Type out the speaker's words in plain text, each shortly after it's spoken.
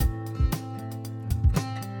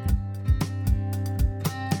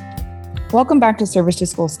Welcome back to Service to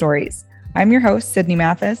School Stories. I'm your host, Sydney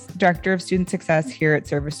Mathis, Director of Student Success here at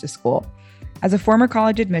Service to School. As a former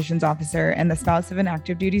college admissions officer and the spouse of an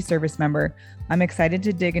active duty service member, I'm excited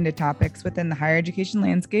to dig into topics within the higher education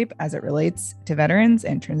landscape as it relates to veterans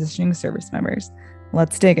and transitioning service members.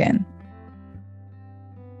 Let's dig in.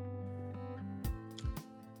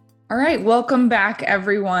 All right, welcome back,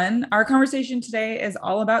 everyone. Our conversation today is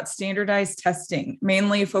all about standardized testing,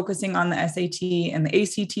 mainly focusing on the SAT and the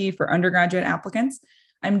ACT for undergraduate applicants.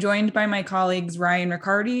 I'm joined by my colleagues, Ryan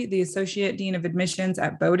Riccardi, the Associate Dean of Admissions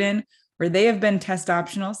at Bowdoin, where they have been test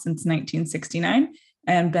optional since 1969,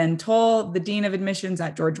 and Ben Toll, the Dean of Admissions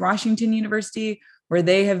at George Washington University, where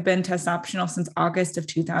they have been test optional since August of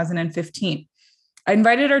 2015. I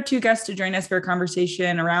invited our two guests to join us for a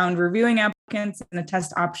conversation around reviewing applicants in the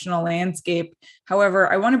test optional landscape.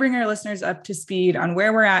 However, I want to bring our listeners up to speed on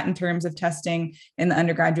where we're at in terms of testing in the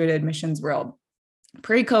undergraduate admissions world.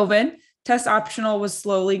 Pre-COVID, test optional was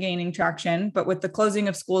slowly gaining traction, but with the closing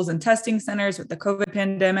of schools and testing centers with the COVID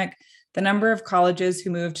pandemic, the number of colleges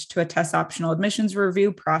who moved to a test optional admissions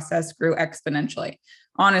review process grew exponentially.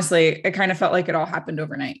 Honestly, it kind of felt like it all happened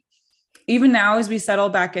overnight. Even now, as we settle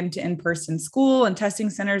back into in-person school and testing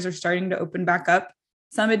centers are starting to open back up,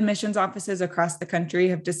 some admissions offices across the country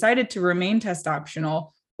have decided to remain test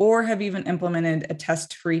optional or have even implemented a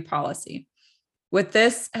test-free policy. With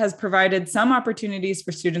this has provided some opportunities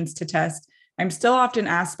for students to test. I'm still often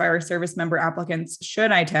asked by our service member applicants,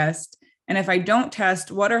 should I test? And if I don't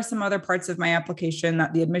test, what are some other parts of my application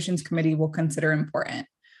that the admissions committee will consider important?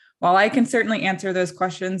 While I can certainly answer those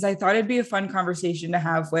questions, I thought it'd be a fun conversation to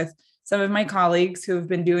have with some of my colleagues who have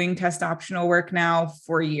been doing test optional work now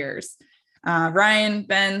for years. Ryan,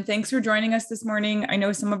 Ben, thanks for joining us this morning. I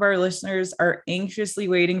know some of our listeners are anxiously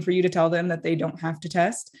waiting for you to tell them that they don't have to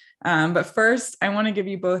test. But first, I want to give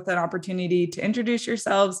you both an opportunity to introduce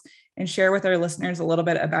yourselves and share with our listeners a little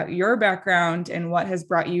bit about your background and what has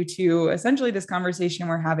brought you to essentially this conversation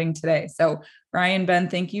we're having today. So Ryan, Ben,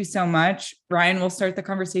 thank you so much. Ryan, we'll start the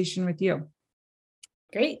conversation with you.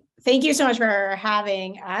 Great. Thank you so much for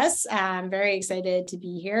having us. I'm very excited to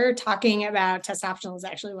be here. Talking about test optional is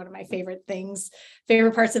actually one of my favorite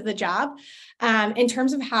parts of the job. In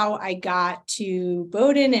terms of how I got to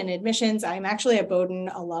Bowdoin and admissions, I'm actually a Bowdoin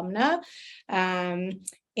alumna.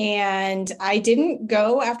 And I didn't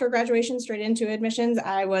go after graduation straight into admissions.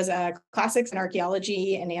 I was a classics and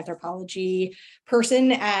archaeology and anthropology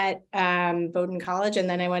person at Bowdoin College. And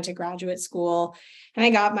then I went to graduate school and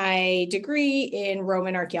I got my degree in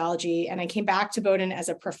Roman archaeology. And I came back to Bowdoin as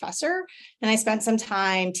a professor. And I spent some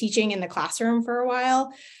time teaching in the classroom for a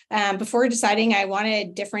while before deciding I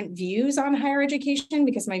wanted different views on higher education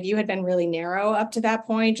because my view had been really narrow up to that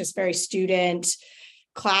point, just very student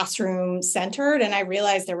classroom centered. And I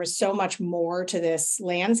realized there was so much more to this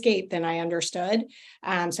landscape than I understood.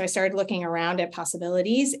 So I started looking around at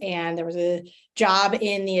possibilities and there was a job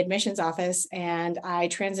in the admissions office and I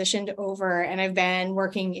transitioned over and I've been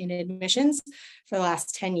working in admissions for the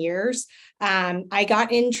last 10 years. I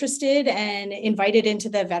got interested and invited into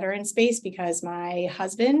the veteran space because my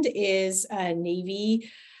husband is a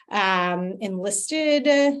Navy enlisted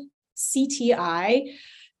CTI.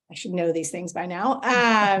 I should know these things by now.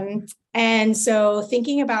 And so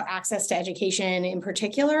thinking about access to education in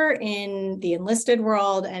particular in the enlisted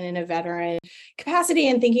world and in a veteran capacity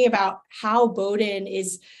and thinking about how Bowdoin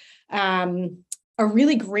is a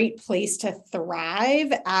really great place to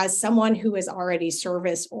thrive as someone who is already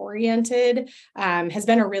service oriented has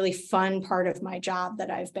been a really fun part of my job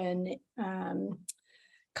that I've been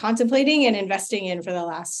contemplating and investing in for the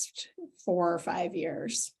last 4 or 5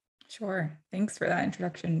 years. Sure. Thanks for that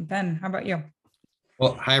introduction. Ben, how about you?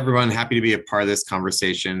 Well, hi, everyone. Happy to be a part of this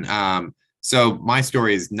conversation. So my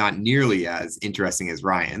story is not nearly as interesting as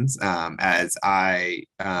Ryan's, as I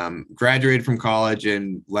graduated from college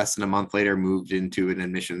and less than a month later moved into an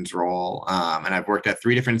admissions role. And I've worked at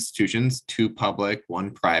 3 different institutions, 2 public,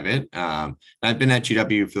 1 private. And I've been at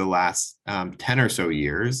GW for the last 10 or so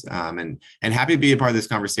years and happy to be a part of this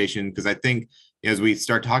conversation because I think as we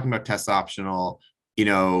start talking about test optional,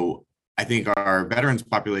 I think our veterans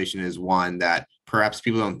population is one that perhaps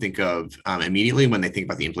people don't think of immediately when they think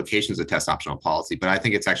about the implications of test optional policy, but I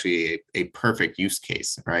think it's actually a perfect use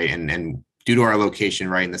case, right? And due to our location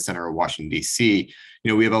right in the center of Washington, D.C.,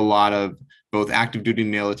 we have a lot of both active duty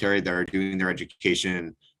military that are doing their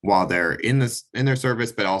education while they're in their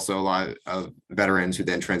service, but also a lot of veterans who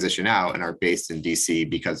then transition out and are based in D.C.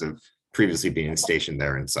 because of previously being stationed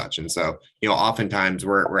there and such. And so, oftentimes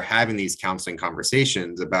we're having these counseling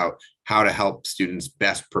conversations about, how to help students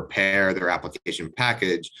best prepare their application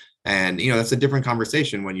package. And, that's a different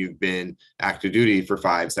conversation when you've been active duty for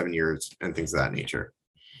 5, 7 years and things of that nature.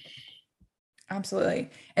 Absolutely.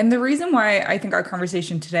 And the reason why I think our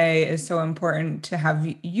conversation today is so important to have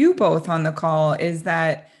you both on the call is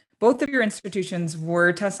that both of your institutions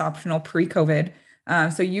were test optional pre-COVID.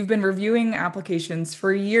 So you've been reviewing applications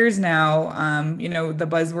for years now, the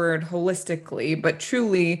buzzword holistically, but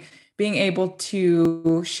truly being able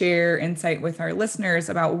to share insight with our listeners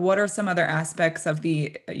about what are some other aspects of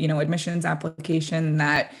the, admissions application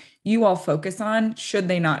that you all focus on should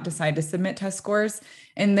they not decide to submit test scores.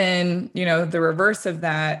 And then, the reverse of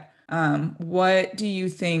that, what do you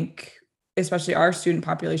think, especially our student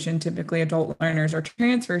population, typically adult learners or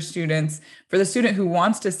transfer students, for the student who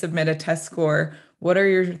wants to submit a test score, what are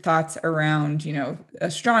your thoughts around,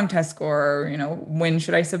 a strong test score, or, when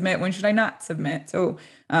should I submit, when should I not submit? So,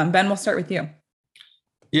 Ben, we'll start with you.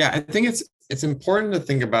 Yeah, I think it's important to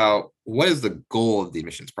think about what is the goal of the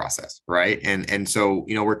admissions process, right? And so,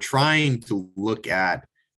 we're trying to look at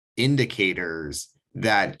indicators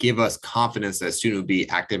that give us confidence that a student will be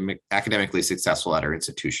academically successful at our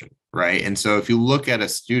institution, right? And so if you look at a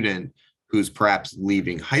student who's perhaps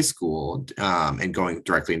leaving high school and going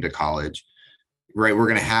directly into college, right, we're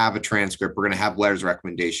going to have a transcript, we're going to have letters of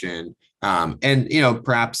recommendation, and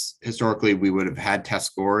perhaps historically we would have had test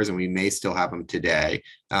scores and we may still have them today.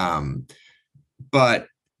 But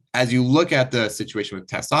as you look at the situation with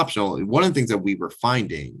test optional, one of the things that we were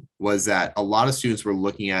finding was that a lot of students were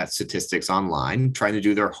looking at statistics online, trying to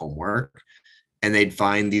do their homework, and they'd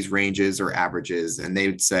find these ranges or averages, and they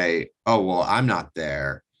would say, oh, well, I'm not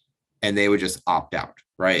there. And they would just opt out,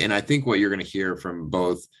 right? And I think what you're going to hear from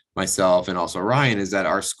both myself and also Ryan is that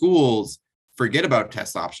our schools forget about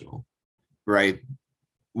test optional, right?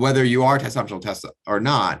 Whether you are test optional test or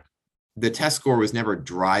not, the test score was never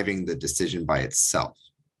driving the decision by itself.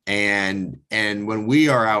 And when we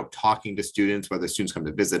are out talking to students, whether students come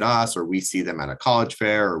to visit us or we see them at a college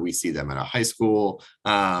fair or we see them at a high school,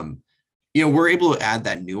 we're able to add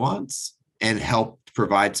that nuance and help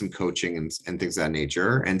provide some coaching and things of that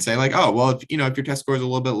nature and say like, oh, well, if your test score is a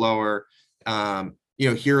little bit lower,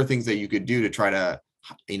 here are things that you could do to try to,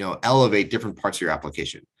 elevate different parts of your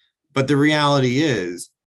application. But the reality is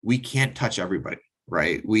we can't touch everybody.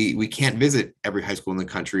 Right. We can't visit every high school in the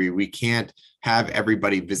country. We can't have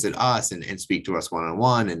everybody visit us and speak to us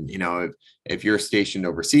one-on-one. And, if you're stationed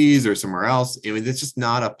overseas or somewhere else, it's just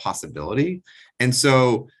not a possibility. And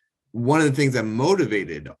so one of the things that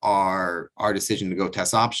motivated our decision to go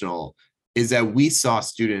test optional is that we saw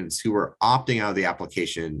students who were opting out of the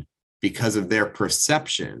application because of their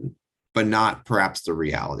perception, but not perhaps the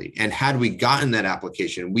reality. And had we gotten that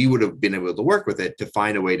application, we would have been able to work with it to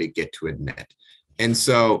find a way to get to admit. And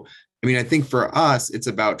so, I think for us, it's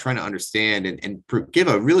about trying to understand and give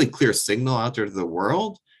a really clear signal out there to the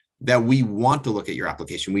world that we want to look at your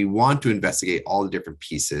application. We want to investigate all the different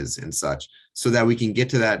pieces and such so that we can get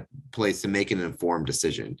to that place to make an informed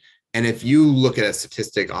decision. And if you look at a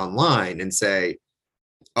statistic online and say,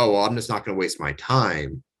 oh, well, I'm just not going to waste my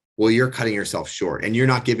time, well, you're cutting yourself short and you're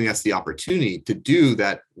not giving us the opportunity to do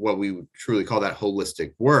that, what we would truly call that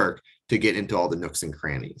holistic work, to get into all the nooks and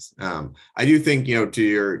crannies. I do think, to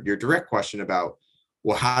your direct question about,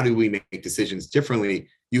 well, how do we make decisions differently?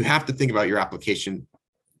 You have to think about your application,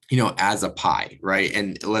 as a pie, right?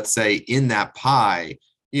 And let's say in that pie,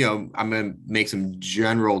 I'm going to make some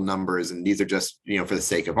general numbers, and these are just, for the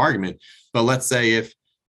sake of argument. But let's say if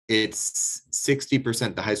it's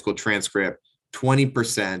 60% the high school transcript,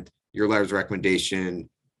 20% your letters of recommendation,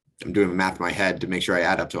 I'm doing math in my head to make sure I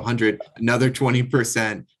add up to 100. Another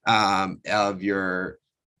 20% of your,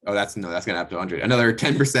 that's going to add up to 100. Another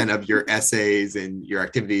 10% of your essays and your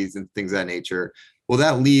activities and things of that nature. Well,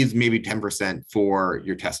 that leaves maybe 10% for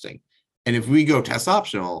your testing. And if we go test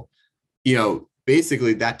optional,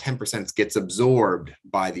 basically that 10% gets absorbed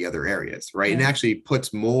by the other areas, right? Yeah. And actually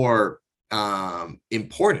puts more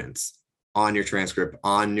importance on your transcript,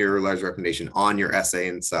 on your letters of recommendation, on your essay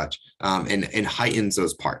and such, and heightens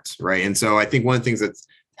those parts, right? And so I think one of the things that's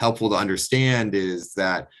helpful to understand is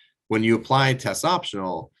that when you apply test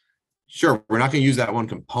optional, sure, we're not going to use that one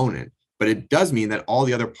component, but it does mean that all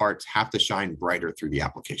the other parts have to shine brighter through the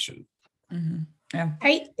application. Mm-hmm. Yeah.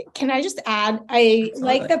 Can I just add, I Absolutely.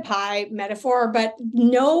 like the pie metaphor, but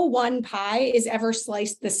no one pie is ever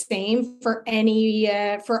sliced the same for every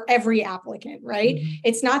applicant, right? Mm-hmm.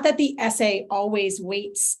 It's not that the essay always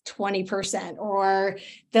weights 20% or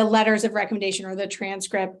the letters of recommendation or the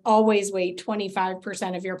transcript always weight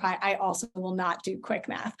 25% of your pie. I also will not do quick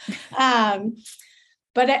math.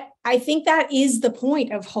 But I think that is the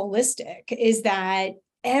point of holistic, is that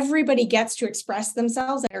everybody gets to express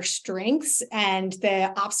themselves and their strengths and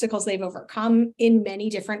the obstacles they've overcome in many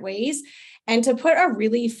different ways. And to put a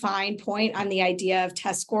really fine point on the idea of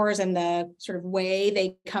test scores and the sort of way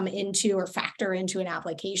they come into or factor into an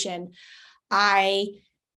application, I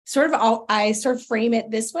sort of frame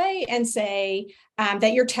it this way and say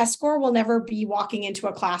that your test score will never be walking into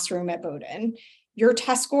a classroom at Bowdoin. Your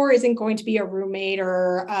test score isn't going to be a roommate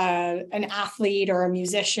or an athlete or a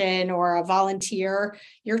musician or a volunteer.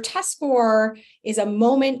 Your test score is a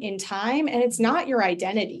moment in time, and it's not your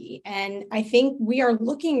identity. And I think we are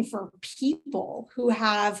looking for people who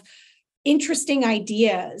have interesting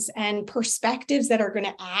ideas and perspectives that are going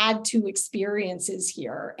to add to experiences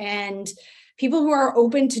here, and people who are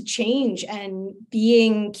open to change and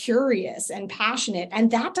being curious and passionate.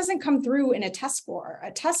 And that doesn't come through in a test score.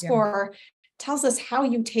 A test score tells us how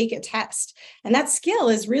you take a test. And that skill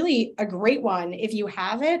is really a great one if you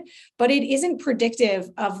have it, but it isn't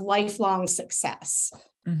predictive of lifelong success.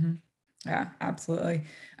 Mm-hmm. Yeah, absolutely.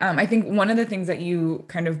 I think one of the things that you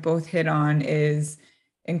kind of both hit on is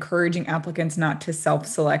encouraging applicants not to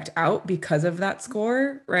self-select out because of that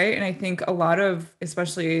score, right? And I think a lot of,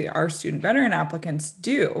 especially our student veteran applicants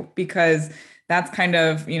do, because that's kind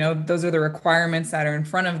of, those are the requirements that are in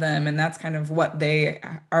front of them. And that's kind of what they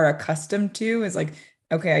are accustomed to, is like,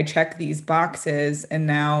 okay, I check these boxes and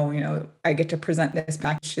now, I get to present this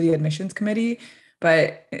package to the admissions committee.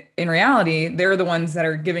 But in reality, they're the ones that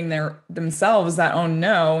are giving themselves that own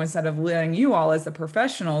no, instead of letting you all as the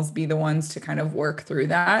professionals be the ones to kind of work through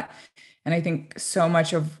that. And I think so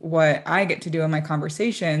much of what I get to do in my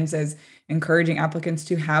conversations is encouraging applicants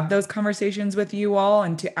to have those conversations with you all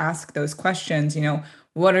and to ask those questions.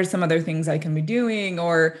 What are some other things I can be doing?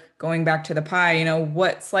 Or going back to the pie,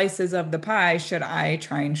 what slices of the pie should I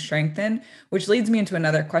try and strengthen? Which leads me into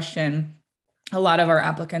another question. A lot of our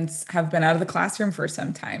applicants have been out of the classroom for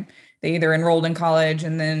some time. They either enrolled in college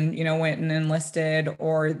and then, went and enlisted,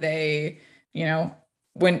 or they,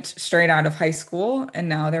 went straight out of high school and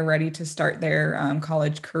now they're ready to start their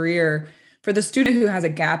college career. For the student who has a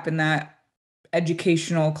gap in that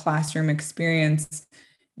educational classroom experience,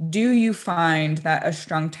 do you find that a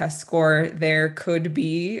strong test score there could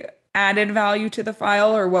be added value to the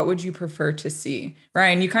file, or what would you prefer to see?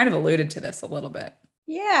 Ryan, you kind of alluded to this a little bit.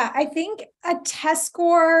 Yeah, I think a test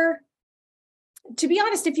score, to be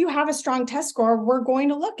honest, if you have a strong test score, we're going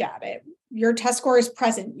to look at it. Your test score is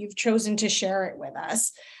present. You've chosen to share it with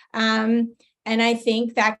us. And I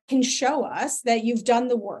think that can show us that you've done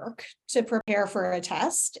the work to prepare for a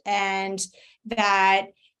test and that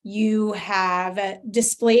you have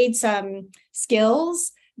displayed some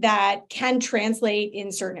skills that can translate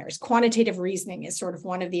in certain areas. Quantitative reasoning is sort of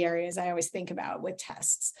one of the areas I always think about with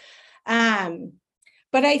tests.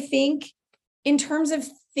 But I think in terms of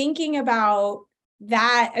thinking about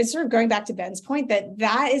that, sort of going back to Ben's point,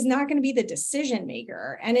 that is not going to be the decision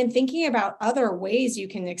maker. And in thinking about other ways you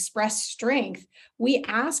can express strength, we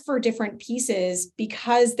ask for different pieces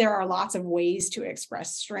because there are lots of ways to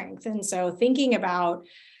express strength. And so thinking about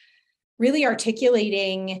really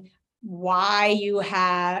articulating why you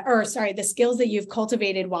have, the skills that you've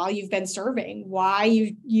cultivated while you've been serving,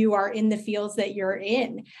 why you are in the fields that you're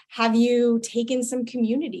in. Have you taken some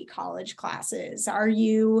community college classes? Are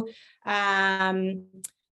you in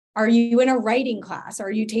a writing class? Are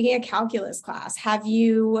you taking a calculus class? Have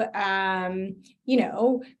you,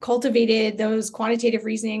 cultivated those quantitative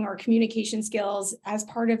reasoning or communication skills as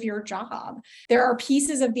part of your job? There are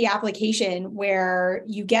pieces of the application where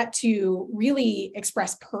you get to really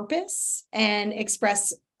express purpose and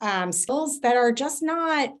express skills that are just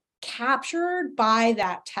not captured by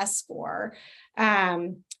that test score.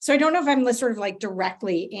 So I don't know if I'm sort of like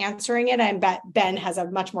directly answering it. I bet Ben has a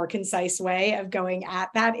much more concise way of going at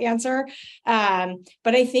that answer.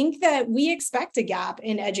 But I think that we expect a gap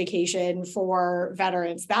in education for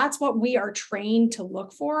veterans. That's what we are trained to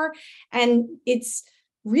look for. And it's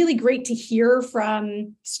really great to hear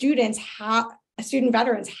from student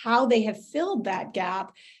veterans, how they have filled that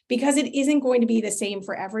gap, because it isn't going to be the same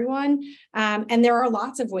for everyone. And there are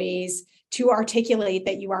lots of ways to articulate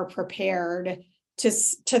that you are prepared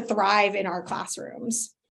to thrive in our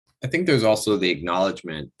classrooms. I think there's also the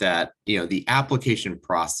acknowledgement that, the application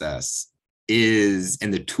process is,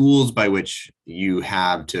 and the tools by which you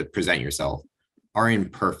have to present yourself are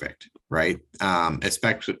imperfect, right?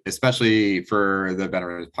 Especially for the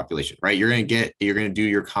veteran population, right? You're going to do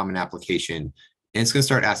your common application, and it's going to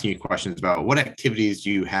start asking you questions about what activities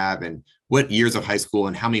do you have and what years of high school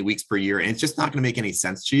and how many weeks per year. And it's just not going to make any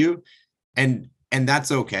sense to you. And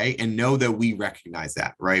that's okay. And know that we recognize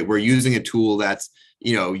that, right? We're using a tool that's,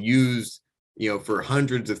 used, for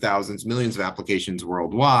hundreds of thousands, millions of applications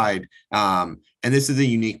worldwide. And this is a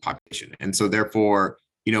unique population. And so therefore,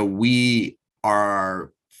 we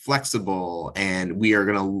are flexible and we are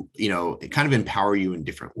going to, kind of empower you in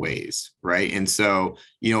different ways. Right. And so,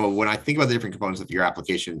 when I think about the different components of your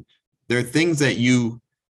application, there are things that you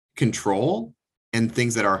control and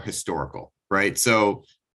things that are historical. Right. So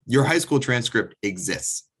your high school transcript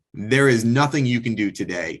exists. There is nothing you can do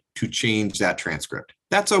today to change that transcript.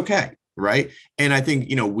 That's okay. Right. And I think,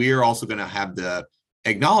 we're also going to have the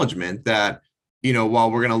acknowledgement that,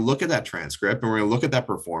 while we're going to look at that transcript and we're going to look at that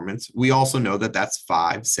performance, we also know that that's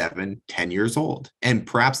 5, 7, 10 years old and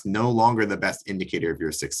perhaps no longer the best indicator of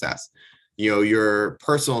your success. Your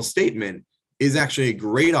personal statement is actually a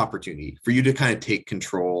great opportunity for you to kind of take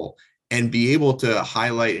control and be able to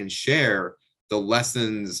highlight and share the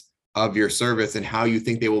lessons of your service and how you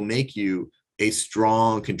think they will make you a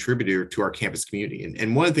strong contributor to our campus community.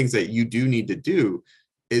 And one of the things that you do need to do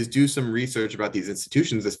is do some research about these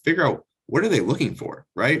institutions to figure out what are they looking for,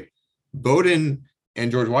 right? Bowdoin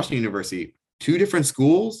and George Washington University, 2 different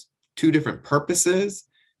schools, 2 different purposes,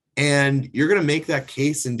 and you're going to make that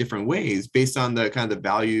case in different ways based on the kind of the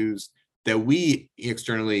values that we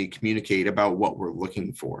externally communicate about what we're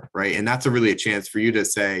looking for, right? And that's really a chance for you to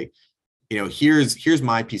say, here's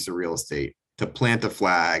my piece of real estate, to plant a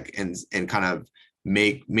flag and kind of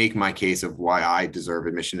make my case of why I deserve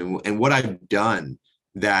admission and what I've done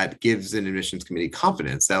that gives an admissions committee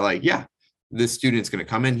confidence that this student's going to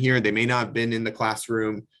come in here. They may not have been in the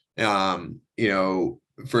classroom, for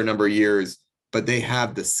a number of years, but they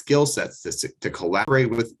have the skill sets to collaborate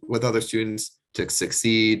with other students, to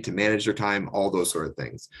succeed, to manage their time, all those sort of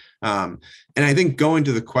things. And I think going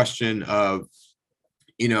to the question of,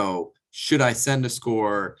 should I send a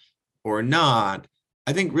score or not,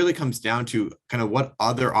 I think really comes down to kind of what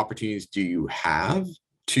other opportunities do you have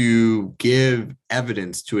to give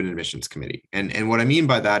evidence to an admissions committee. And what I mean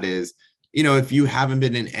by that is, if you haven't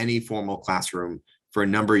been in any formal classroom for a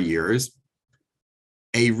number of years,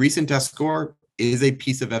 a recent test score is a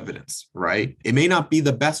piece of evidence, right? It may not be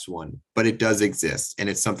the best one, but it does exist. And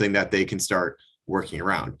it's something that they can start working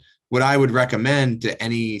around. What I would recommend to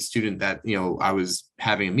any student that, I was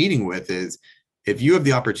having a meeting with is, if you have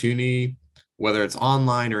the opportunity, whether it's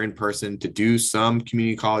online or in person, to do some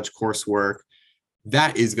community college coursework,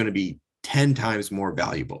 that is going to be 10 times more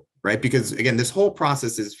valuable, right? Because again, this whole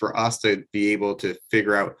process is for us to be able to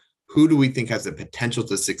figure out who do we think has the potential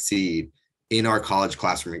to succeed in our college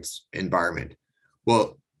classroom environment.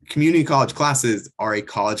 Well, community college classes are a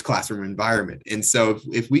college classroom environment. And so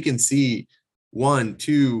if we can see 1,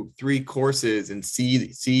 2, 3 courses and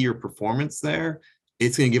see your performance there,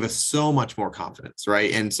 it's going to give us so much more confidence,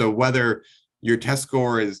 right? And so whether your test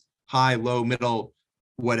score is high, low, middle,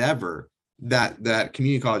 whatever, that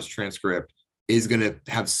community college transcript is going to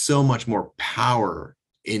have so much more power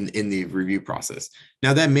in the review process.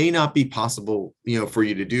 Now, that may not be possible, for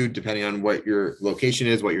you to do depending on what your location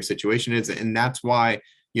is, what your situation is. And that's why,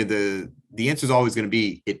 the answer is always going to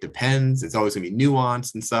be, it depends. It's always going to be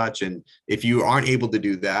nuanced and such. And if you aren't able to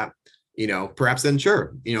do that, perhaps then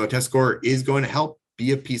sure, a test score is going to help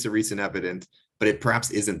be a piece of recent evidence, but it perhaps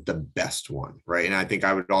isn't the best one, right? And I think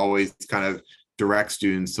I would always kind of direct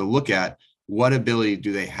students to look at what ability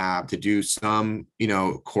do they have to do some,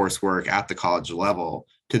 coursework at the college level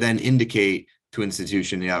to then indicate to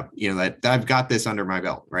institution, that I've got this under my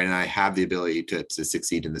belt, right? And I have the ability to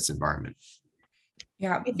succeed in this environment.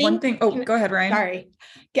 Yeah. One thing. Oh, go ahead, Ryan. Sorry.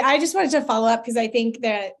 I just wanted to follow up because I think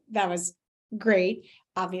that was great,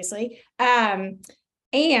 obviously.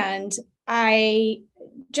 And I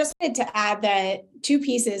just wanted to add that 2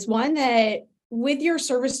 pieces. One, that with your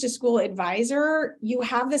service to school advisor, you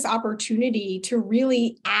have this opportunity to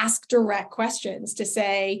really ask direct questions to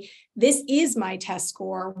say, this is my test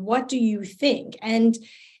score. What do you think? And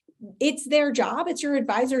it's their job, it's your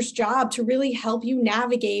advisor's job to really help you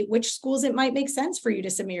navigate which schools it might make sense for you to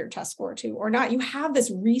submit your test score to or not. You have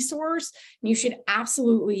this resource, and you should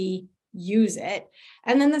absolutely use it.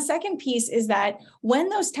 And then the second piece is that when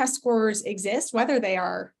those test scores exist, whether they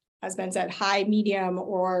are, as Ben said, high, medium,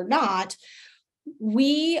 or not,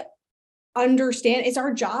 we understand, it's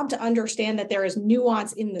our job to understand that there is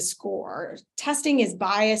nuance in the score. Testing is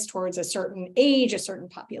biased towards a certain age, a certain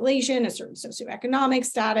population, a certain socioeconomic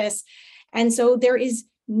status. And so there is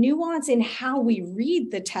nuance in how we read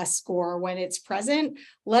the test score when it's present,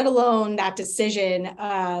 let alone that decision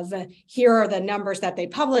of here are the numbers that they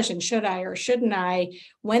publish and should I or shouldn't I.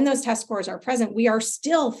 When those test scores are present, we are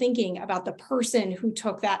still thinking about the person who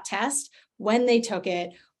took that test, when they took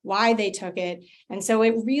it, why they took it. And so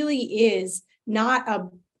it really is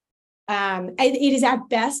not It is at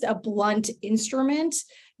best a blunt instrument,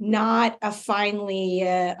 not a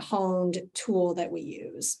finely honed tool that we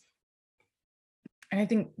use. And I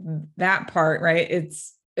think that part, right?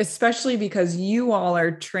 It's especially because you all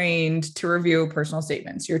are trained to review personal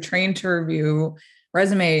statements. You're trained to review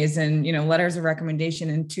resumes and, letters of recommendation,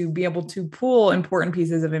 and to be able to pull important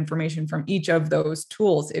pieces of information from each of those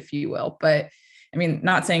tools, if you will. But I mean,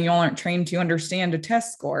 not saying you all aren't trained to understand a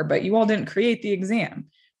test score, but you all didn't create the exam,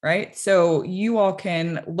 right? So you all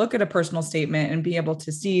can look at a personal statement and be able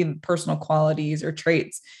to see personal qualities or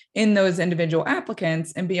traits in those individual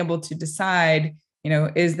applicants and be able to decide,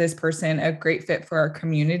 is this person a great fit for our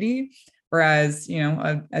community? Whereas,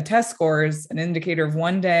 a test score is an indicator of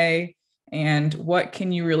one day, and what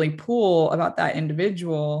can you really pull about that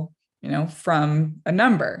individual, from a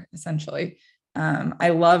number, essentially. I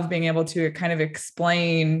love being able to kind of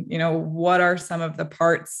explain, what are some of the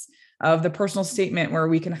parts of the personal statement where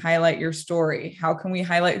we can highlight your story? How can we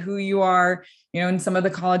highlight who you are, in some of the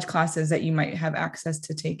college classes that you might have access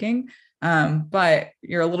to taking? But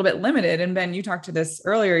you're a little bit limited. And Ben, you talked to this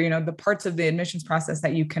earlier, the parts of the admissions process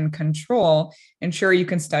that you can control. And sure, you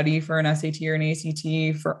can study for an SAT or an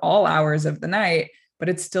ACT for all hours of the night, but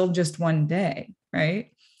it's still just one day,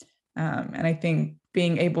 right? And I think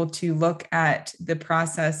being able to look at the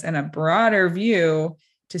process in a broader view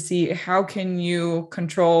to see how can you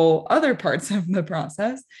control other parts of the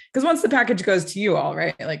process, because once the package goes to you all,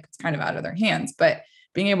 right, like it's kind of out of their hands, but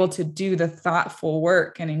being able to do the thoughtful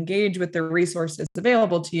work and engage with the resources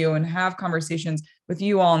available to you and have conversations with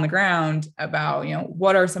you all on the ground about,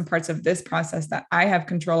 what are some parts of this process that I have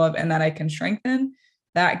control of and that I can strengthen,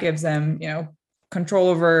 that gives them, control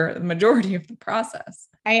over the majority of the process.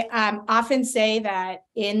 I often say that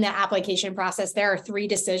in the application process, there are 3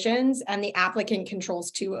 decisions and the applicant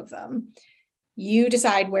controls 2 of them. You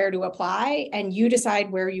decide where to apply and you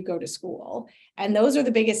decide where you go to school. And those are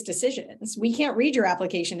the biggest decisions. We can't read your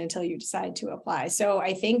application until you decide to apply. So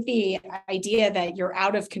I think the idea that you're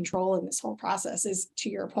out of control in this whole process is, to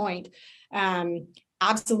your point,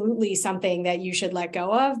 absolutely something that you should let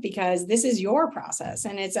go of, because this is your process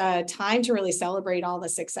and it's a time to really celebrate all the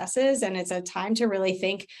successes. And it's a time to really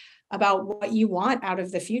think about what you want out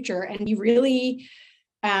of the future and be really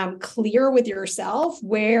clear with yourself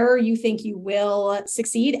where you think you will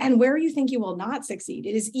succeed and where you think you will not succeed.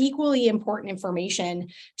 It is equally important information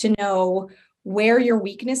to know where your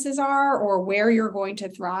weaknesses are or where you're going to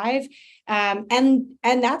thrive. And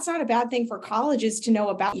that's not a bad thing for colleges to know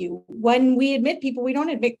about you. When we admit people, we don't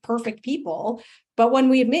admit perfect people, but when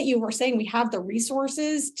we admit you, we're saying we have the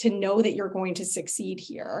resources to know that you're going to succeed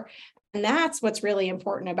here. And that's what's really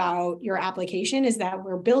important about your application, is that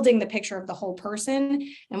we're building the picture of the whole person.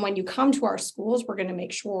 And when you come to our schools, we're going to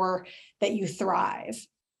make sure that you thrive.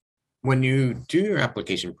 When you do your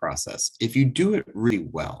application process, if you do it really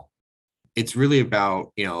well, it's really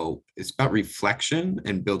about, it's about reflection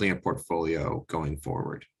and building a portfolio going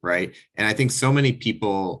forward, right? And I think so many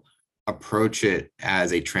people approach it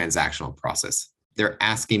as a transactional process. They're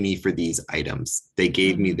asking me for these items. They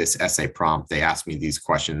gave me this essay prompt. They asked me these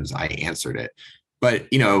questions. I answered it. But,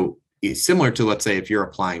 similar to, let's say, if you're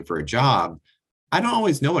applying for a job, I don't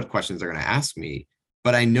always know what questions they're going to ask me,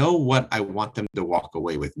 but I know what I want them to walk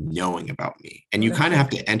away with knowing about me. And you kind of have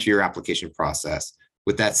to enter your application process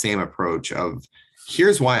with that same approach of,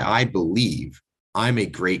 here's why I believe I'm a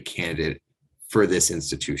great candidate for this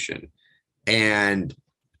institution. And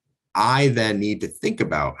I then need to think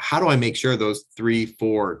about, how do I make sure those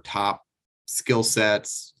 3-4 top skill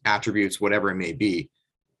sets, attributes, whatever it may be,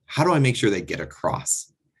 how do I make sure they get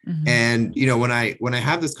across? Mm-hmm. And, when I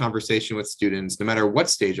have this conversation with students, no matter what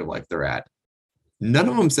stage of life they're at, none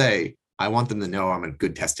of them say, I want them to know I'm a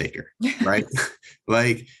good test taker, right?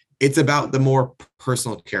 Like, it's about the more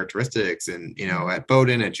personal characteristics. And, at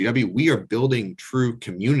Bowdoin, at GW, we are building true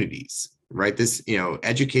communities, right? This,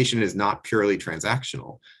 education is not purely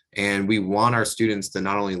transactional. And we want our students to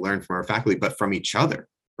not only learn from our faculty, but from each other,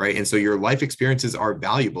 right? And so your life experiences are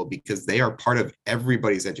valuable because they are part of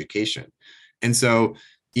everybody's education. And so,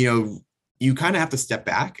 you kind of have to step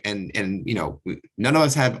back and none of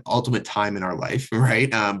us have ultimate time in our life,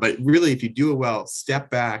 right? But really, if you do it well, step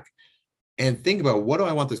back and think about, what do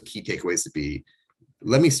I want those key takeaways to be?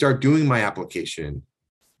 Let me start doing my application.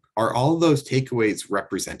 Are all of those takeaways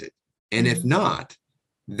represented? And if not,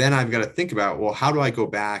 then I've got to think about, well, how do I go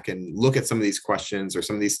back and look at some of these questions or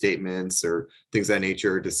some of these statements or things of that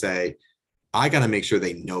nature to say, I got to make sure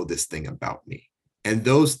they know this thing about me. And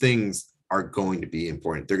those things are going to be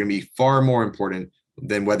important. They're going to be far more important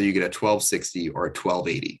than whether you get a 1260 or a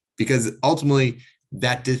 1280, because ultimately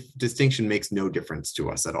that distinction makes no difference to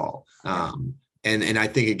us at all. And I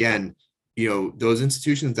think, again, those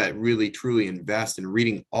institutions that really truly invest in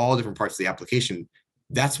reading all different parts of the application,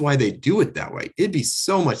 that's why they do it that way. It'd be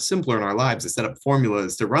so much simpler in our lives to set up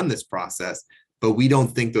formulas to run this process, but we don't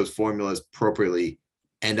think those formulas appropriately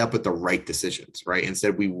end up with the right decisions, right?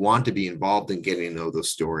 Instead, we want to be involved in getting to know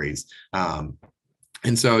those stories. And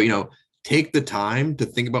so, take the time to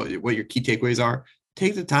think about what your key takeaways are.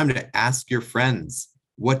 Take the time to ask your friends,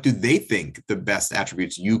 what do they think the best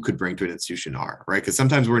attributes you could bring to an institution are, right? Because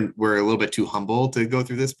sometimes we're a little bit too humble to go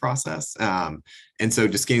through this process. And so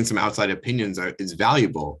just getting some outside opinions is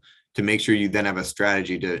valuable to make sure you then have a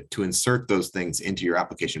strategy to insert those things into your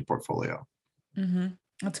application portfolio. Mm-hmm.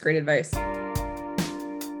 That's great advice.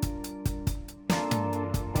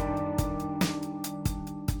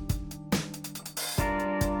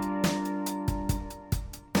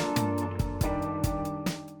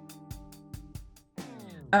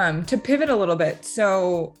 To pivot a little bit.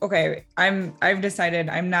 So, okay, I've decided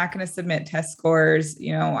I'm not going to submit test scores.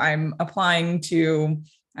 I'm applying to,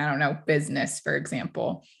 I don't know, business, for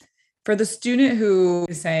example. For the student who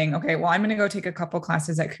is saying, okay, well, I'm going to go take a couple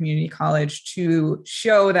classes at community college to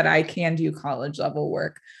show that I can do college level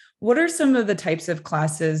work. What are some of the types of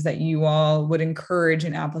classes that you all would encourage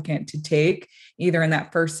an applicant to take, either in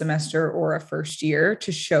that first semester or a first year,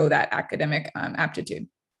 to show that academic aptitude?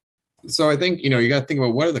 So I think, you got to think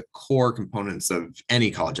about what are the core components of any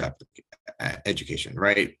college education,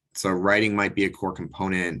 right? So writing might be a core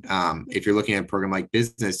component. If you're looking at a program like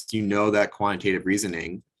business, that quantitative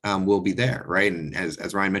reasoning will be there, right? And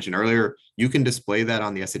as Ryan mentioned earlier, you can display that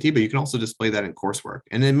on the SAT, but you can also display that in coursework.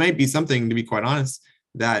 And it might be something, to be quite honest,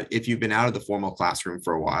 that if you've been out of the formal classroom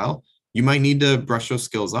for a while, you might need to brush those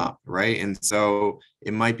skills up, right? And so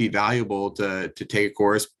it might be valuable to take a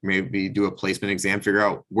course, maybe do a placement exam, figure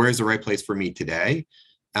out where's the right place for me today,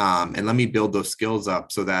 and let me build those skills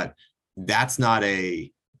up so that that's not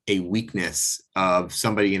a weakness of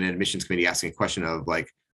somebody in an admissions committee asking a question of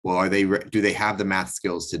like, well, do they have the math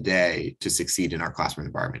skills today to succeed in our classroom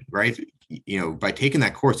environment, right? By taking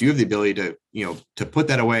that course, you have the ability to put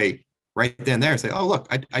that away right then and there and say, oh, look,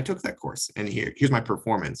 I took that course and here's my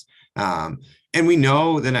performance. And we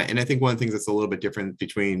know that, and I think one of the things that's a little bit different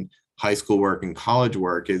between high school work and college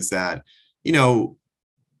work is that,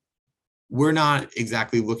 we're not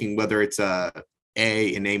exactly looking whether it's an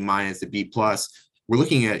A minus, a B plus. We're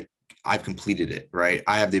looking at, I've completed it, right?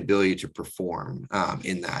 I have the ability to perform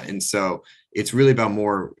in that. And so it's really about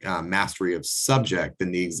more mastery of subject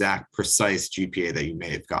than the exact precise GPA that you may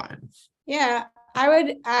have gotten. Yeah, I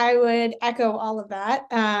would echo all of that.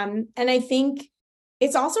 And I think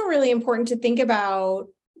it's also really important to think about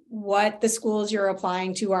what the schools you're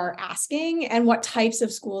applying to are asking and what types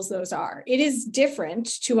of schools those are. It is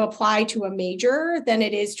different to apply to a major than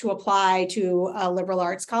it is to apply to a liberal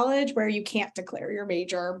arts college where you can't declare your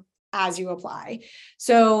major as you apply.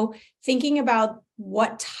 So thinking about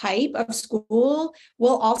what type of school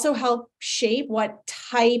will also help shape what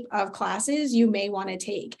type of classes you may want to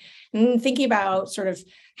take. And thinking about sort of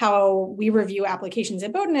how we review applications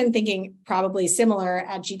at Bowdoin and thinking probably similar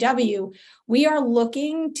at GW, we are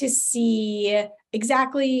looking to see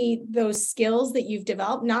exactly those skills that you've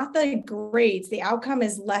developed, not the grades. The outcome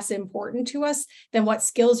is less important to us than what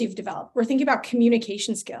skills you've developed. We're thinking about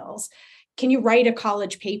communication skills. Can you write a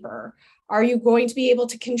college paper? Are you going to be able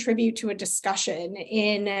to contribute to a discussion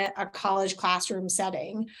in a college classroom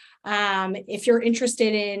setting? If you're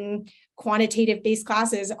interested in quantitative-based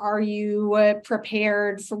classes, are you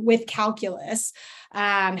prepared with calculus?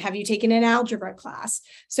 Have you taken an algebra class?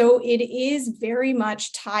 So it is very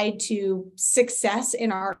much tied to success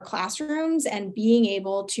in our classrooms and being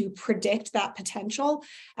able to predict that potential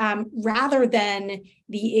rather than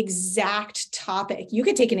the exact topic. You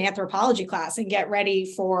could take an anthropology class and get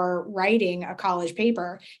ready for writing a college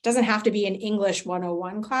paper. It doesn't have to be an English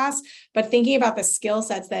 101 class, but thinking about the skill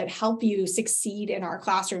sets that help you succeed in our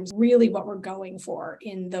classrooms, really what we're going for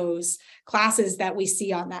in those classes that we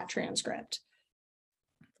see on that transcript.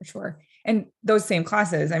 For sure. And those same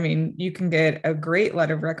classes, I mean, you can get a great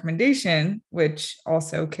letter of recommendation, which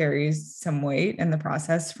also carries some weight in the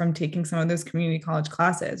process from taking some of those community college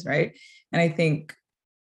classes, right? And I think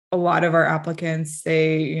a lot of our applicants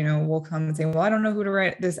say, will come and say, well, I don't know who to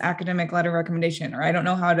write this academic letter of recommendation, or I don't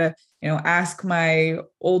know how to, ask my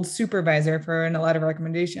old supervisor for a letter of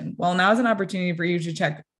recommendation. Well, now's an opportunity for you to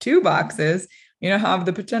check two boxes, have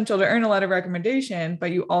the potential to earn a letter of recommendation,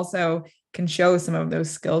 but you also can show some of those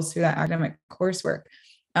skills through that academic coursework.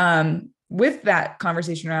 With that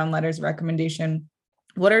conversation around letters of recommendation,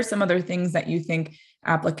 what are some other things that you think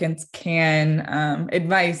applicants can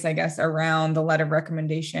advice, I guess, around the letter of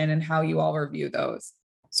recommendation and how you all review those?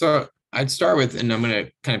 So I'd start with, and I'm going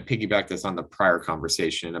to kind of piggyback this on the prior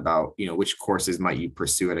conversation about, which courses might you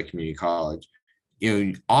pursue at a community college.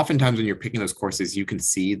 Oftentimes when you're picking those courses, you can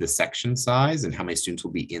see the section size and how many students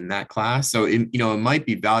will be in that class. So, it might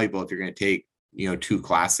be valuable if you're going to take, 2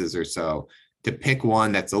 classes or so, to pick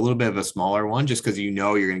one that's a little bit of a smaller one, just because you're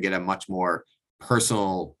going to get a much more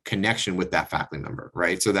personal connection with that faculty member,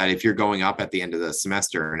 right? So that if you're going up at the end of the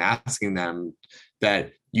semester and asking them,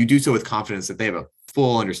 that you do so with confidence that they have a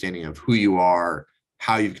full understanding of who you are,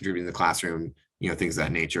 how you contribute in the classroom, things of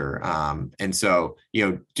that nature. And so,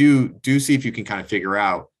 do see if you can kind of figure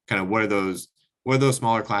out kind of what are those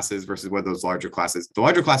smaller classes versus what are those larger classes. The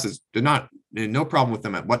larger classes no problem with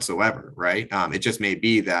them whatsoever, right? It just may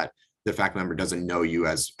be that the faculty member doesn't know you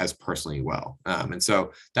as personally well. And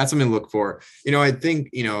so that's something to look for. I think,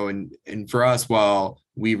 and for us, while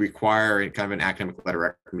we require kind of an academic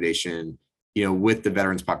letter recommendation, with the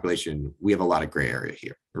veterans population, we have a lot of gray area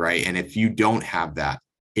here, right? And if you don't have that,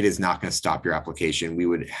 it is not going to stop your application. We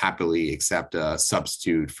would happily accept a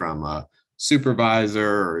substitute from a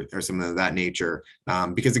supervisor or something of that nature.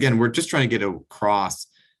 Because again, we're just trying to get across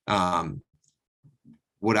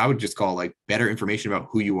what I would just call like better information about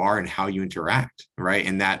who you are and how you interact, right?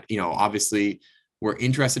 And that, obviously we're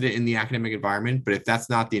interested in the academic environment, but if that's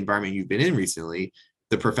not the environment you've been in recently,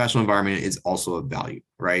 the professional environment is also of value,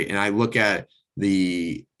 right? And I look at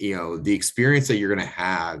the experience that you're going to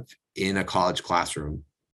have in a college classroom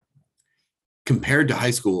compared to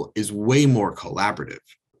high school is way more collaborative,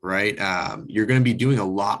 right? You're going to be doing a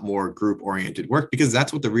lot more group-oriented work because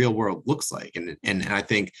that's what the real world looks like. And I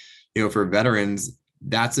think, for veterans,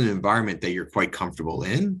 that's an environment that you're quite comfortable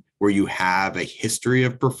in, where you have a history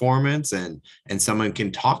of performance and someone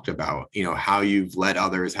can talk about, how you've led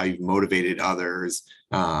others, how you've motivated others,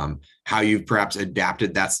 how you've perhaps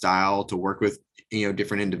adapted that style to work with,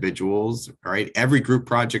 different individuals, right? Every group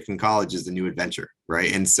project in college is a new adventure,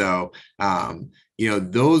 right? And so,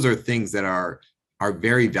 those are things that are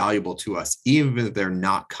very valuable to us, even if they're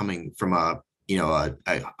not coming from a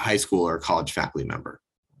high school or college faculty member.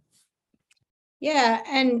 Yeah,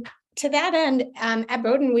 and to that end, at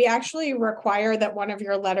Bowdoin, we actually require that one of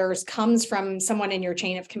your letters comes from someone in your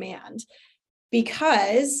chain of command,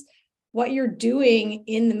 because what you're doing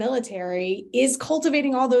in the military is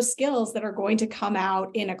cultivating all those skills that are going to come out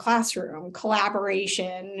in a classroom: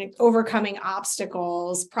 collaboration, overcoming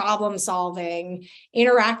obstacles, problem solving,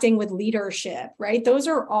 interacting with leadership, right? Those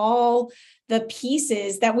are all the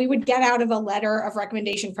pieces that we would get out of a letter of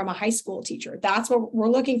recommendation from a high school teacher. That's what we're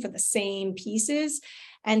looking for, the same pieces.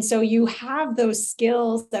 And so you have those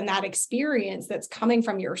skills and that experience that's coming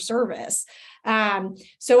from your service.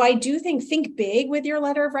 So I do think big with your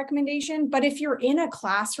letter of recommendation, but if you're in a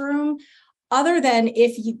classroom, other than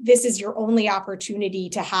if this is your only opportunity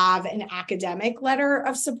to have an academic letter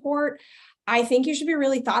of support, I think you should be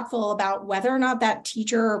really thoughtful about whether or not that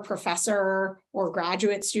teacher or professor or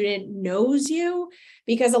graduate student knows you,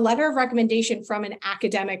 because a letter of recommendation from an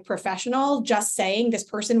academic professional just saying this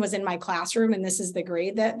person was in my classroom and this is the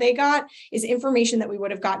grade that they got is information that we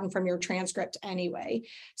would have gotten from your transcript anyway.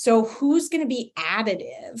 So who's going to be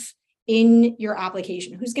additive in your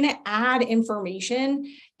application? Who's going to add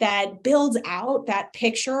information that builds out that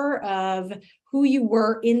picture of who you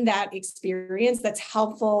were in that experience that's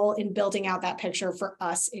helpful in building out that picture for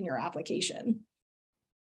us in your application?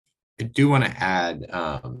 I do want to add,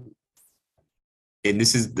 and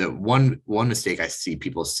this is the one mistake I see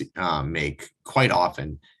people make quite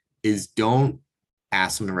often, is don't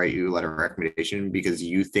ask them to write you a letter of recommendation because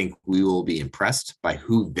you think we will be impressed by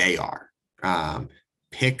who they are.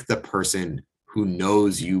 Pick the person who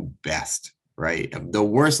knows you best, right? The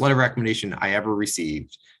worst letter of recommendation I ever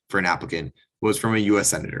received for an applicant was from a U.S.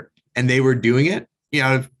 senator, and they were doing it,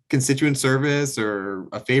 constituent service or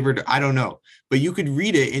a favor to, I don't know, but you could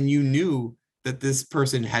read it and you knew that this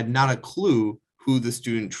person had not a clue who the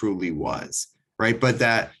student truly was, right? But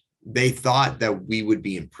that they thought that we would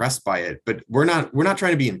be impressed by it, but we're not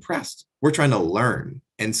trying to be impressed. We're trying to learn.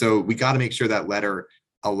 And so we got to make sure that letter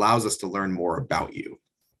allows us to learn more about you.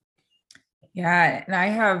 Yeah. And I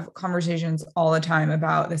have conversations all the time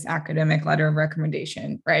about this academic letter of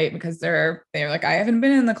recommendation, right? Because they're like, I haven't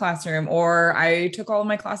been in the classroom, or I took all of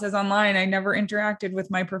my classes online. I never interacted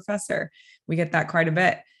with my professor. We get that quite a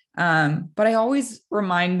bit. But I always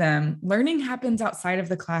remind them, learning happens outside of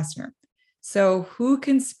the classroom. So who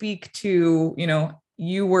can speak to,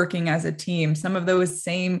 you working as a team, some of those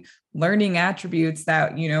same learning attributes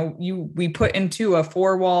that, we put into a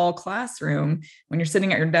 4-wall classroom when you're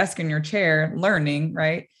sitting at your desk in your chair learning,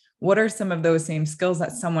 right? What are some of those same skills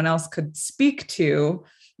that someone else could speak to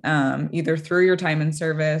either through your time in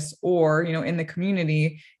service or, in the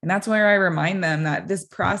community. And that's where I remind them that this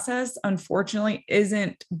process, unfortunately,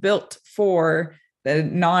 isn't built for the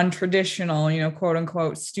non-traditional, quote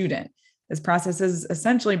unquote student. This process is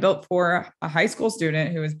essentially built for a high school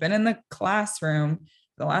student who has been in the classroom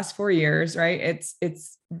the last 4 years, right?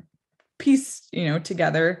 It's pieced,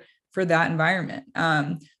 together for that environment.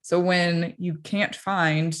 So when you can't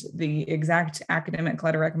find the exact academic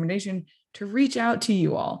letter recommendation, to reach out to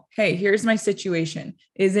you all. Hey, here's my situation.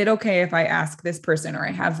 Is it okay if I ask this person or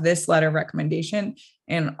I have this letter of recommendation?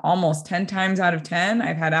 And almost 10 times out of 10,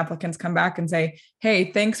 I've had applicants come back and say,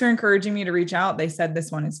 hey, thanks for encouraging me to reach out. They said this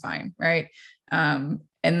one is fine, right? And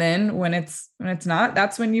then when it's not,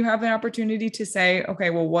 that's when you have the opportunity to say,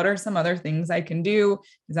 okay, well, what are some other things I can do?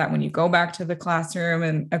 Is that when you go back to the classroom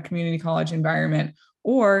and a community college environment?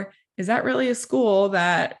 Or is that really a school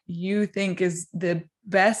that you think is the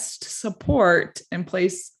best support in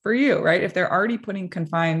place for you, right? If they're already putting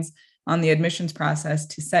confines on the admissions process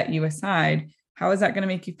to set you aside, how is that going to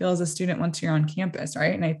make you feel as a student once you're on campus,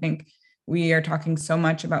 right? And I think we are talking so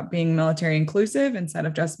much about being military inclusive instead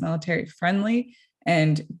of just military friendly,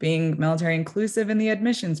 and being military inclusive in the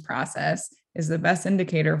admissions process is the best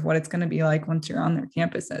indicator of what it's going to be like once you're on their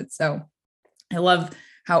campuses. So I love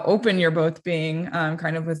how open you're both being,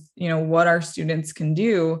 kind of with, what our students can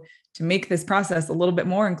do to make this process a little bit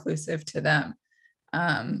more inclusive to them.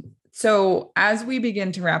 So as we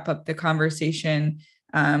begin to wrap up the conversation,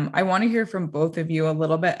 I want to hear from both of you a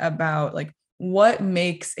little bit about what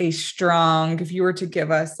makes a strong, if you were to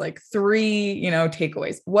give us three,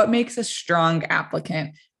 takeaways, what makes a strong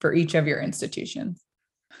applicant for each of your institutions?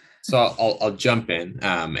 So I'll jump in,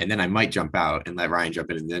 and then I might jump out and let Ryan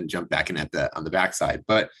jump in and then jump back in on the backside.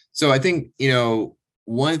 But so I think,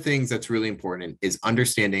 one of the things that's really important is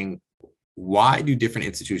understanding, why do different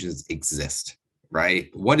institutions exist, right?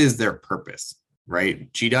 What is their purpose,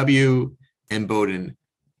 right? GW and Bowdoin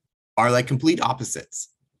are complete opposites.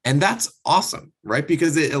 And that's awesome, right?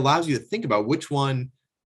 Because it allows you to think about, which one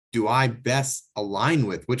do I best align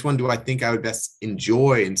with? Which one do I think I would best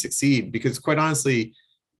enjoy and succeed? Because quite honestly,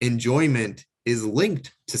 enjoyment is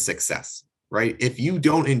linked to success, right? If you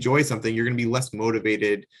don't enjoy something, you're going to be less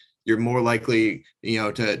motivated. You're more likely,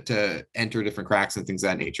 to enter different cracks and things of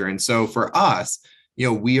that nature. And so for us,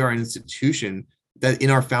 we are an institution that in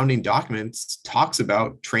our founding documents talks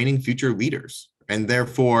about training future leaders. And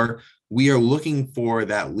therefore, we are looking for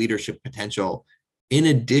that leadership potential in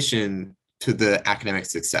addition to the academic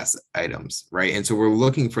success items, right? And so we're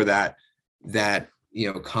looking for that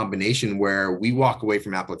combination where we walk away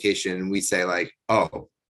from application and we say oh,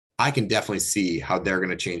 I can definitely see how they're going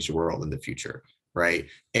to change the world in the future, right?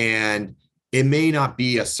 And it may not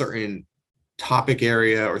be a certain topic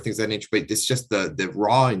area or things of that nature, but it's just the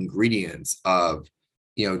raw ingredients of,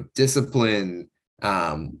 discipline,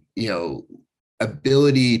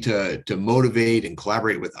 ability to motivate and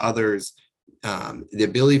collaborate with others, the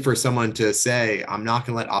ability for someone to say, I'm not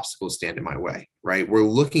going to let obstacles stand in my way, right? We're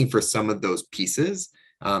looking for some of those pieces.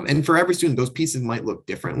 And for every student, those pieces might look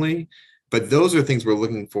differently, but those are things we're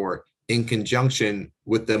looking for in conjunction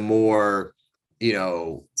with the more,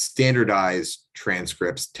 standardized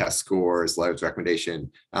transcripts, test scores, letters of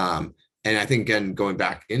recommendation. And I think, again, going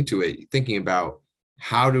back into it, thinking about,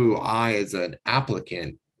 how do I, as an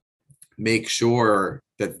applicant, make sure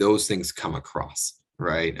that those things come across,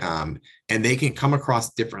 right? And they can come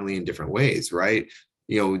across differently in different ways, right?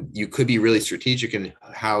 You could be really strategic in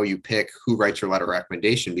how you pick who writes your letter of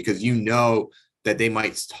recommendation, because that they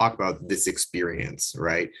might talk about this experience,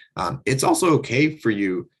 right? It's also okay for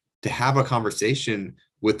you to have a conversation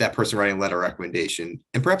with that person writing a letter of recommendation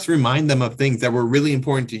and perhaps remind them of things that were really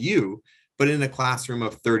important to you, but in a classroom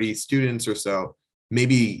of 30 students or so,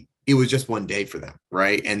 maybe it was just one day for them,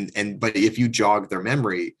 right? But if you jog their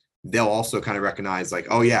memory, they'll also kind of recognize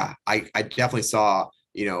oh yeah, I definitely saw,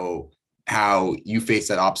 how you faced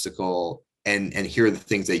that obstacle, and here are the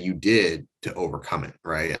things that you did to overcome it,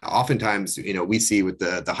 right? Oftentimes, we see with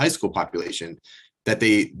the high school population that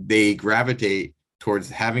they gravitate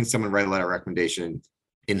towards having someone write a letter of recommendation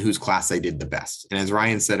in whose class they did the best. And as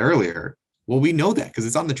Ryan said earlier, well, we know that because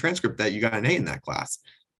it's on the transcript that you got an A in that class.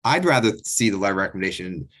 I'd rather see the letter of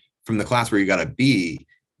recommendation from the class where you got a B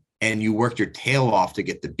and you worked your tail off to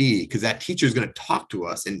get the B, because that teacher is going to talk to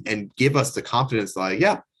us and give us the confidence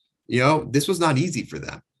yeah, this was not easy for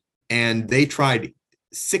them. And they tried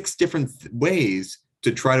 6 different ways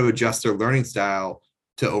to try to adjust their learning style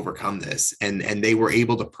to overcome this. And they were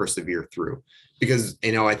able to persevere through, because,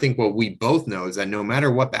 I think what we both know is that no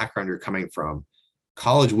matter what background you're coming from,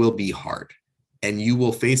 college will be hard and you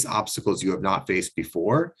will face obstacles you have not faced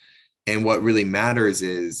before. And what really matters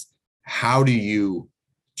is how do you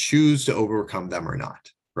choose to overcome them or not,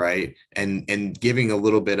 right? And giving a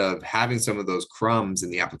little bit of having some of those crumbs in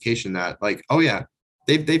the application that like, oh yeah,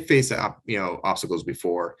 they've faced obstacles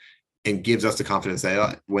before, and gives us the confidence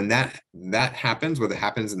that when that happens, whether it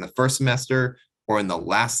happens in the first semester or in the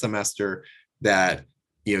last semester, that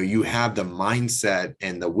you have the mindset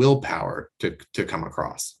and the willpower to come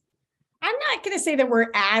across. I'm not going to say that we're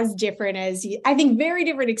as different as you. I think very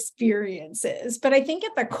different experiences, but I think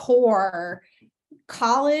at the core,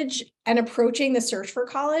 college and approaching the search for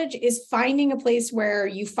college is finding a place where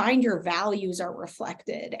you find your values are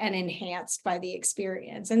reflected and enhanced by the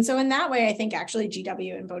experience. And so in that way, I think actually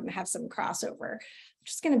GW and Bowdoin have some crossover. I'm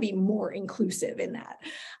just going to be more inclusive in that.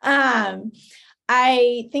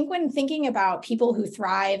 I think when thinking about people who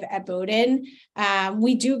thrive at Bowdoin,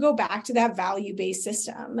 we do go back to that value-based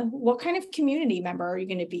system. What kind of community member are you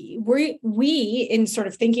going to be? We, in sort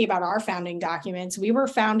of thinking about our founding documents, we were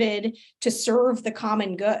founded to serve the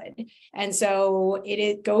common good. And so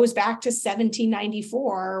it goes back to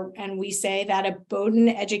 1794, and we say that a Bowdoin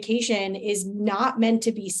education is not meant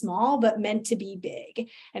to be small, but meant to be big,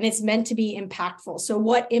 and it's meant to be impactful. So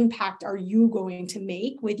what impact are you going to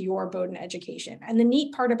make with your Bowdoin education? And the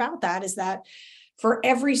neat part about that is that for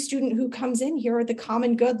every student who comes in here, the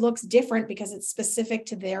common good looks different because it's specific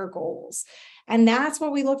to their goals. And that's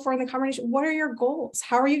what we look for in the conversation. What are your goals?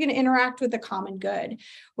 How are you going to interact with the common good?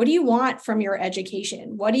 What do you want from your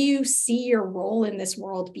education? What do you see your role in this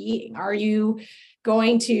world being? Are you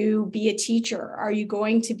going to be a teacher? Are you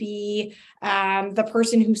going to be the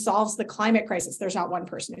person who solves the climate crisis? There's not one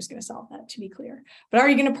person who's going to solve that, to be clear. But are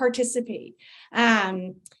you going to participate?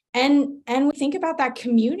 And we think about that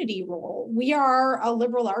community role. We are a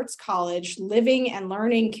liberal arts college, living and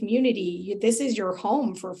learning community. This is your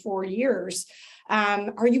home for 4 years.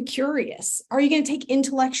 Are you curious? Are you going to take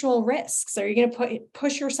intellectual risks? Are you going to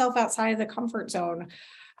push yourself outside of the comfort zone?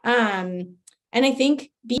 And I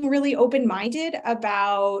think being really open-minded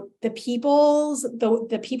about the people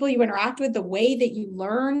you interact with, the way that you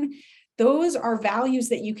learn, those are values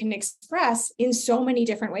that you can express in so many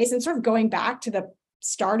different ways. And sort of going back to the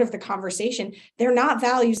start of the conversation, they're not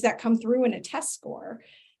values that come through in a test score.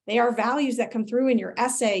 They are values that come through in your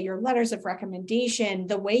essay, your letters of recommendation,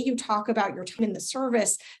 the way you talk about your time in the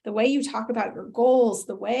service, the way you talk about your goals,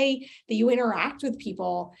 the way that you interact with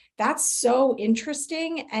people. That's so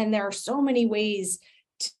interesting. And there are so many ways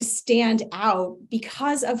to stand out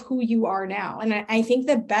because of who you are now. And I think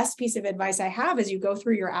the best piece of advice I have as you go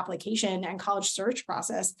through your application and college search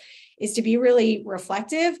process is to be really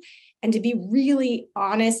reflective and to be really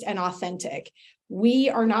honest and authentic. We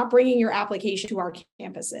are not bringing your application to our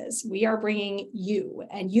campuses. We are bringing you,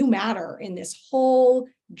 and you matter in this whole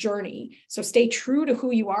journey. So stay true to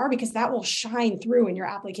who you are, because that will shine through in your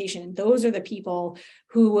application. Those are the people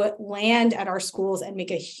who land at our schools and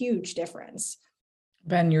make a huge difference.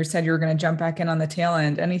 Ben, you said you were going to jump back in on the tail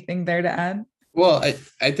end. Anything there to add? Well,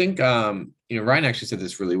 I think, Ryan actually said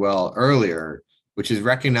this really well earlier, which is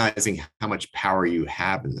recognizing how much power you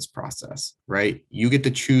have in this process, right? You get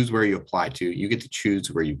to choose where you apply to, you get to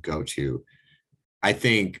choose where you go to. I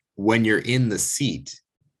think when you're in the seat,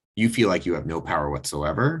 you feel like you have no power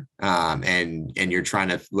whatsoever. And you're trying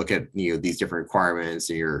to look at, these different requirements,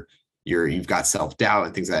 and you've got self-doubt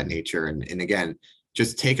and things of that nature. And again,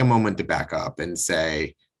 just take a moment to back up and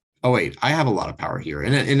say, oh, wait, I have a lot of power here.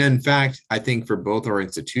 And in fact, I think for both our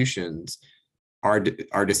institutions,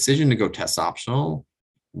 our decision to go test optional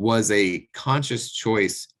was a conscious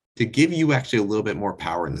choice to give you actually a little bit more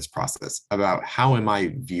power in this process about how am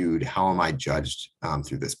I viewed, how am I judged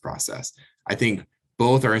through this process. I think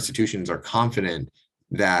both our institutions are confident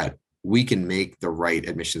that we can make the right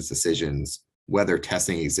admissions decisions, whether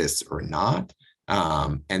testing exists or not.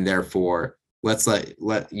 And therefore, let's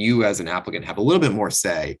let you as an applicant have a little bit more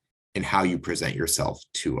say in how you present yourself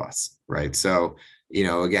to us, right? So,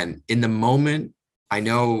 again, in the moment, I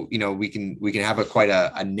know, we can have quite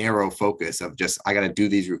a narrow focus of just, I got to do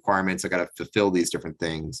these requirements, I got to fulfill these different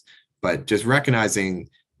things, but just recognizing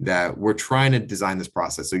that we're trying to design this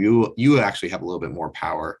process so you actually have a little bit more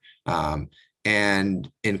power. And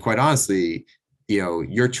quite honestly,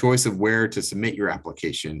 your choice of where to submit your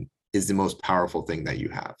application is the most powerful thing that you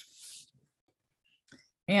have.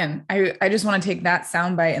 And I just want to take that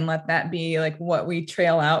soundbite and let that be like what we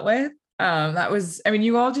trail out with. That was,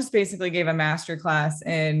 you all just basically gave a masterclass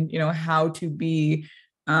in, how to be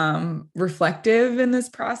reflective in this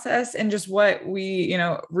process. And just what we,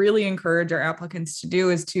 really encourage our applicants to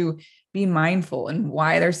do is to be mindful and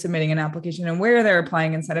why they're submitting an application and where they're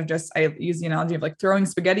applying, instead of just, I use the analogy of like throwing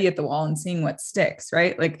spaghetti at the wall and seeing what sticks,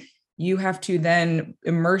 right? Like you have to then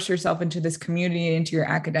immerse yourself into this community, into your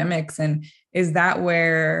academics. And is that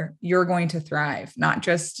where you're going to thrive? Not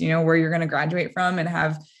just, where you're going to graduate from and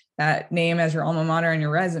have that name as your alma mater and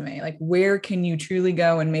your resume. Like, where can you truly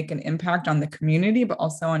go and make an impact on the community, but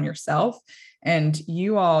also on yourself? And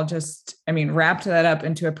you all just, wrapped that up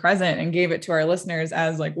into a present and gave it to our listeners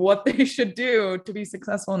as like what they should do to be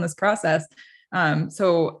successful in this process.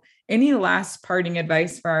 So any last parting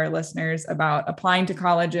advice for our listeners about applying to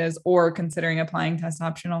colleges or considering applying test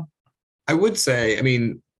optional? I would say, I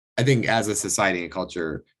think as a society and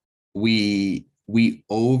culture, we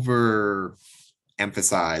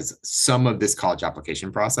overemphasize some of this college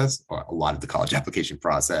application process, or a lot of the college application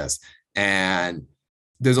process. And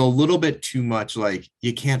there's a little bit too much like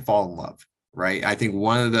you can't fall in love, right? I think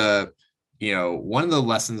one of the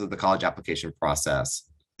lessons of the college application process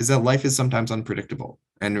is that life is sometimes unpredictable.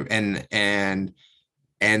 And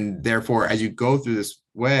therefore, as you go through this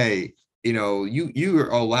way, you are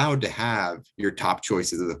allowed to have your top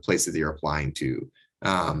choices of the places that you're applying to.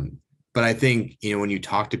 But I think, when you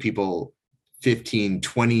talk to people 15,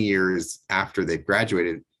 20 years after they've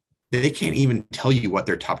graduated, they can't even tell you what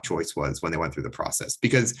their top choice was when they went through the process,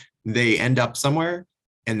 because they end up somewhere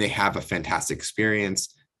and they have a fantastic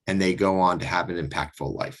experience and they go on to have an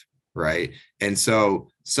impactful life, right? And so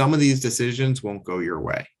some of these decisions won't go your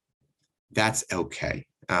way. That's okay.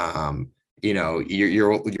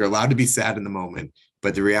 You're allowed to be sad in the moment,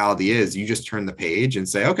 but the reality is you just turn the page and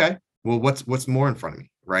say, okay, well, what's more in front of me,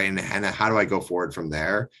 right? And how do I go forward from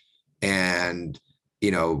there? And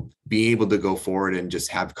be able to go forward and just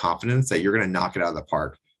have confidence that you're going to knock it out of the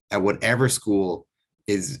park at whatever school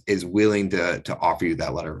is willing to offer you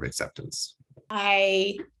that letter of acceptance.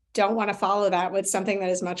 I don't want to follow that with something that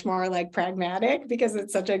is much more like pragmatic, because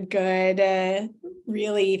it's such a good,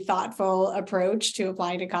 really thoughtful approach to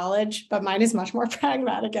applying to college, but mine is much more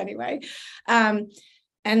pragmatic anyway. And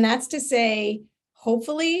that's to say,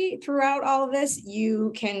 hopefully throughout all of this,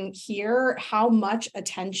 you can hear how much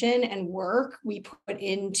attention and work we put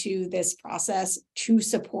into this process to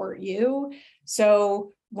support you.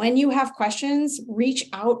 So when you have questions, reach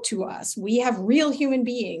out to us. We have real human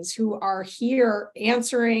beings who are here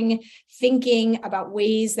answering, thinking about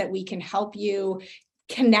ways that we can help you,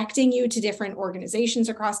 connecting you to different organizations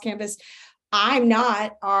across campus. I'm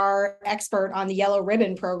not our expert on the Yellow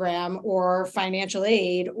Ribbon program or financial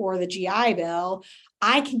aid or the GI Bill.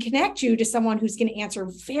 I can connect you to someone who's going to answer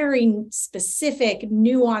very specific,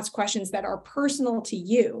 nuanced questions that are personal to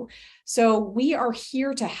you. So we are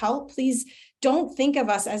here to help. Please don't think of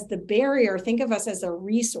us as the barrier. Think of us as a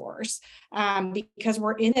resource, because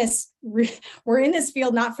we're in this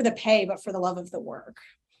field not for the pay, but for the love of the work.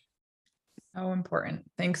 So important.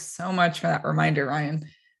 Thanks so much for that reminder, Ryan.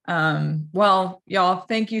 Well, y'all,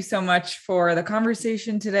 thank you so much for the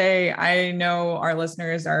conversation today. I know our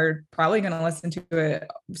listeners are probably going to listen to it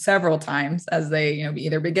several times as they,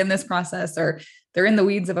 either begin this process or they're in the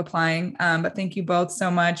weeds of applying. But thank you both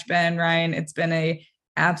so much, Ben, Ryan. It's been an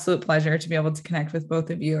absolute pleasure to be able to connect with both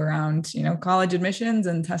of you around, college admissions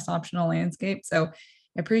and test optional landscape. So I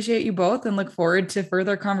appreciate you both and look forward to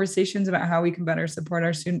further conversations about how we can better support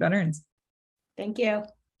our student veterans. Thank you.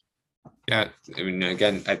 Yeah,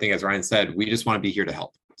 again, I think as Ryan said, we just want to be here to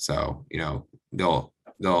help. So,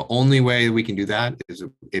 the only way we can do that is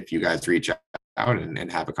if you guys reach out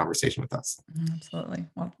and have a conversation with us. Absolutely.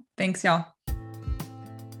 Well, thanks, y'all.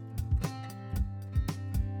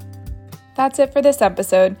 That's it for this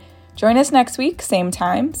episode. Join us next week, same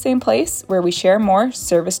time, same place, where we share more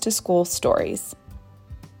Service to School stories.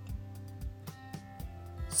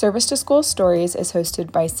 Service to School Stories is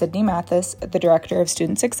hosted by Sydney Mathis, the Director of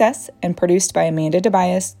Student Success, and produced by Amanda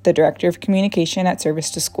DeBias, the Director of Communication at Service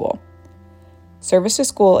to School. Service to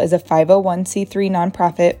School is a 501c3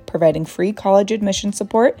 nonprofit providing free college admission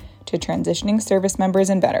support to transitioning service members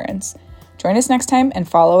and veterans. Join us next time and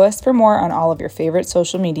follow us for more on all of your favorite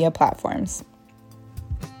social media platforms.